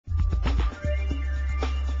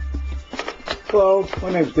Hello,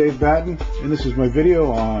 my name is Dave Battin, and this is my video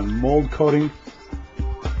on mold coating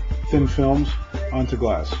thin films onto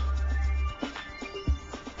glass.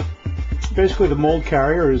 Basically, the mold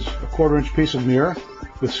carrier is a 1/4 inch piece of mirror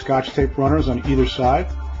with scotch tape runners on either side,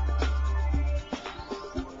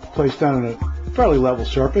 placed down on a fairly level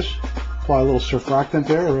surface. Apply a little surfactant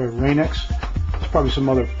there, or a Rain-X. There's probably some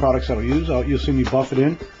other products I'll use. You'll see me buff it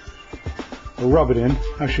in, or rub it in.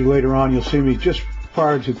 Actually, later on you'll see me, just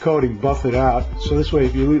prior to coating, buff it out. So this way,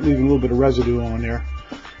 if you're leaving a little bit of residue on there,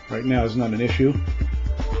 right now is not an issue.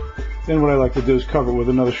 Then what I like to do is cover it with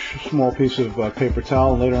another small piece of paper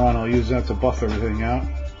towel, and later on I'll use that to buff everything out.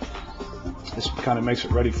 This kind of makes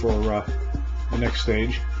it ready for the next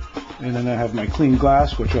stage. And then I have my clean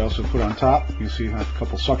glass, which I also put on top. You see I have a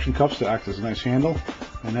couple suction cups to act as a nice handle,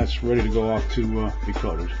 and that's ready to go off to be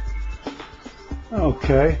coated.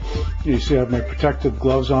 Okay, you see I have my protective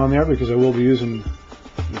gloves on there because I will be using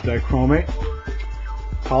the dichromate.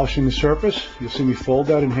 Polishing the surface, you'll see me fold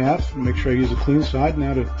that in half and make sure I use a clean side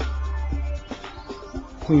now to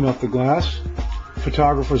clean off the glass.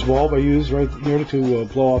 Photographer's bulb I use right here to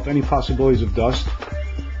blow off any possibilities of dust.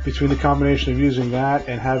 Between the combination of using that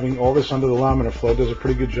and having all this under the laminar flow, does a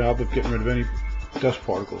pretty good job of getting rid of any dust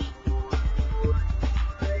particles.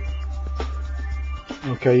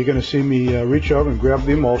 Okay, you're going to see me reach over and grab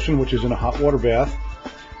the emulsion, which is in a hot water bath.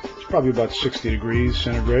 It's probably about 60 degrees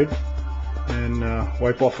centigrade, and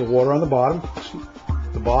wipe off the water on the bottom.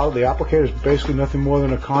 The bottle, the applicator is basically nothing more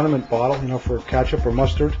than a condiment bottle, for ketchup or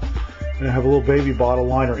mustard, and I have a little baby bottle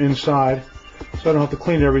liner inside, so I don't have to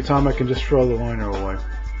clean it every time. I can just throw the liner away.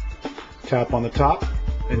 Tap on the top,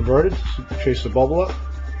 inverted, chase the bubble up.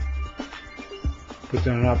 Put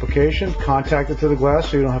down an application, contact it to the glass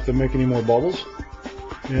so you don't have to make any more bubbles.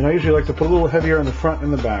 And I usually like to put a little heavier in the front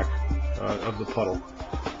and the back of the puddle.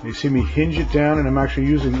 You see me hinge it down, and I'm actually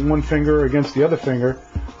using one finger against the other finger,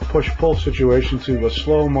 push-pull situation, to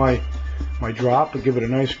slow my drop, to give it a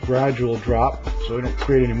nice gradual drop so I don't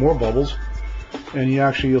create any more bubbles. And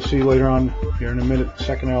you'll see later on here in a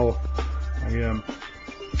second, I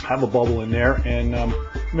have a bubble in there, and I'm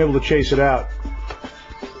able to chase it out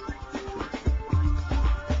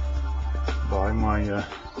by my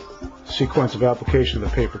sequence of application of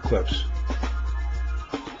the paper clips.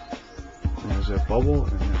 There's that bubble,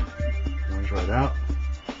 and it goes right out.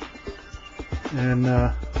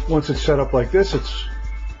 And once it's set up like this, it's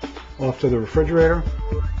off to the refrigerator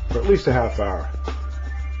for at least a half hour.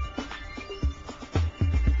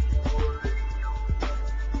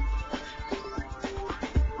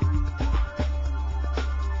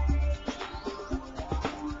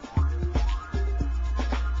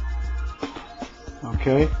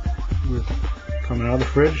 Okay, we're coming out of the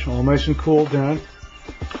fridge, all nice and cooled down.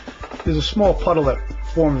 There's a small puddle that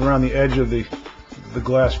forms around the edge of the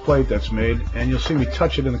glass plate that's made, and you'll see me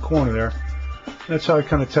touch it in the corner there. That's how I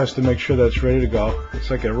kind of test to make sure that it's ready to go. It's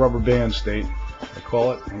like a rubber band state, I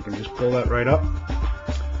call it. I can just pull that right up,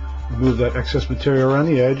 remove that excess material around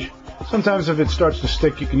the edge. Sometimes if it starts to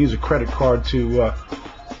stick, you can use a credit card to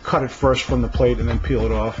cut it first from the plate and then peel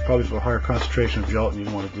it off. Probably for a higher concentration of gelatin, you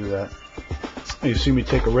don't want to do that. You see me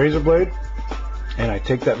take a razor blade, and I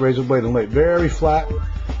take that razor blade and lay it very flat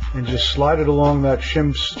and just slide it along that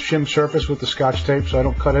shim surface with the scotch tape so I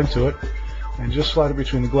don't cut into it, and just slide it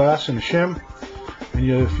between the glass and the shim. And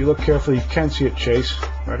if you look carefully, you can see it chase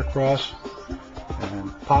right across,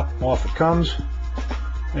 and pop, off it comes.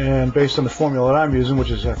 And based on the formula that I'm using,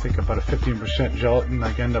 which is I think about a 15% gelatin,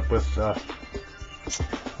 I end up with about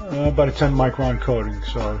a 10 micron coating.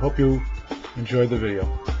 So I hope you enjoyed the video.